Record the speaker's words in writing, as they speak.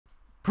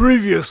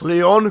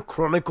Previously on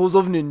Chronicles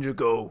of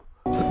Ninjago.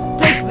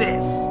 Take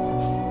this!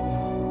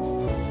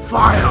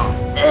 Fire!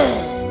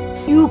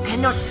 You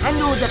cannot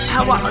handle the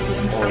power of the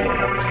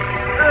orb.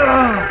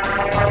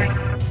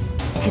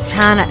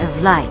 Katana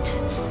of Light.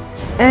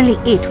 Only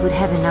it would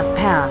have enough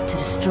power to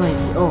destroy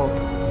the orb.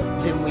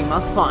 Then we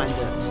must find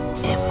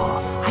it.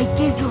 Therefore, I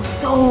give you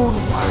stone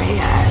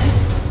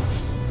warriors!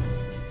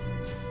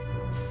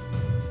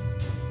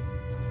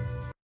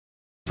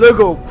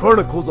 Lego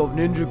Chronicles of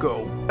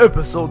Ninjago,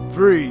 Episode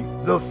 3,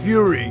 The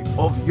Fury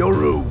of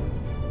Yoru.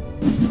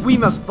 We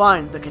must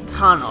find the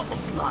Katana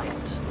of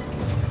Light.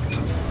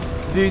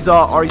 These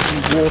are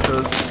icy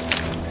waters.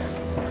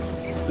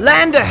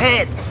 Land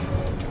ahead!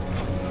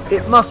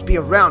 It must be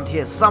around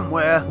here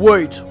somewhere.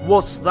 Wait,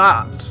 what's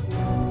that?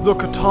 The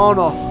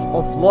Katana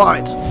of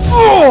Light.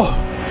 Oh!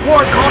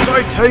 Why can't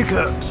I take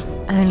it?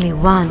 Only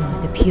one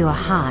with a pure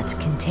heart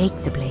can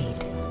take the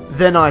blade.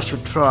 Then I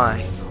should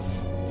try.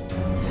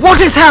 What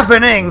is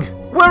happening?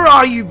 Where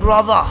are you,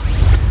 brother?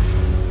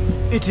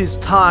 It is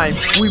time.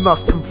 We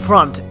must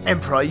confront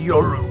Emperor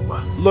Yoru.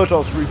 Let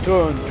us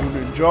return to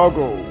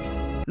Ninjago.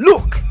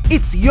 Look,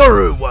 it's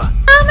Yoru.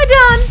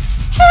 Armadon,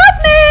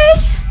 help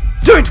me!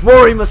 Don't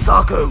worry,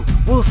 Masako.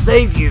 We'll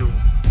save you.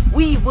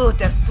 We will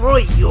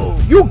destroy you.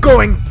 You're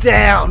going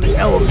down,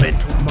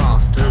 Elemental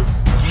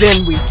Masters.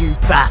 Then we do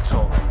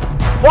battle.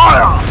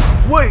 Fire!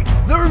 Wait,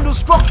 they're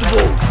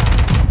indestructible.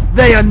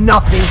 They are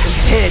nothing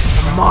compared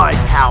to my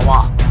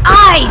power.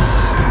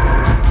 Ice!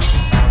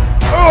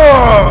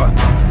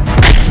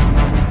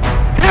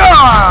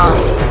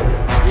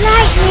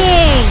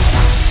 Lightning!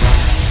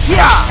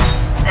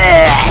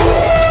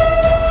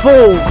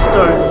 Fall,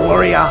 Stone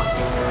Warrior.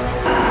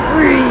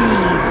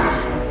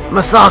 Freeze!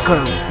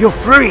 Masako, you're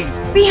free.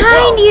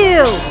 Behind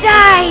you!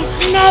 Die,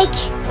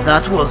 snake!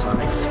 That was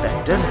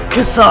unexpected.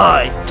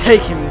 Kasai,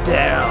 take him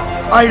down.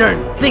 I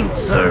don't think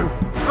so.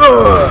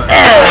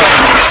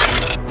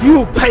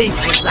 You'll pay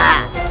for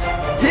that.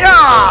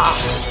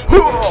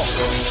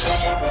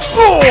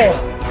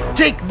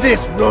 Take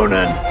this,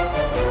 Ronin.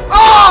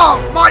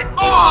 My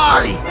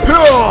eye!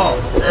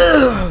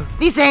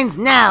 This ends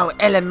now,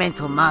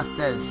 Elemental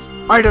Masters.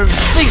 I don't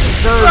think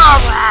so.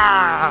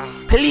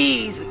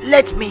 Please,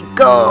 let me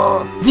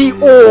go. The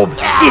orb,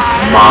 it's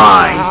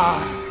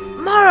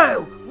mine.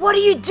 Moro, what are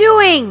you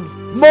doing?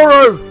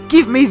 Moro,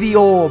 give me the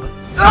orb.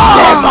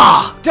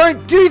 Never!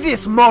 Don't do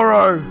this,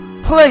 Moro.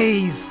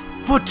 Please.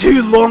 For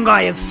too long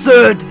I have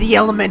served the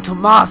Elemental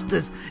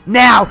Masters.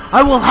 Now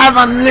I will have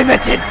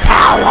unlimited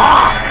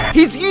power.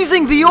 He's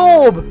using the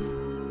orb.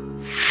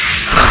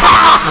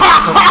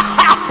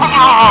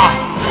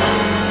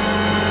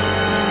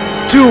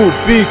 To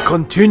be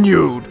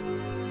continued.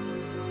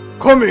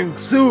 Coming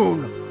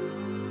soon.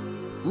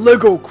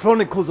 Lego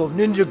Chronicles of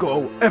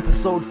Ninjago,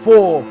 Episode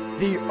 4,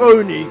 The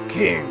Oni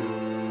King.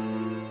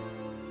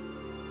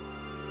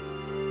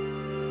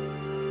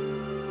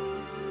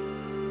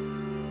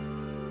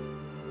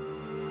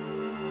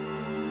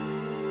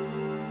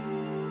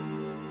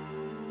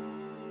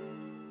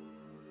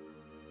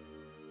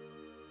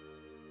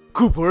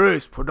 Cooper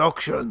Ace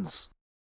Productions.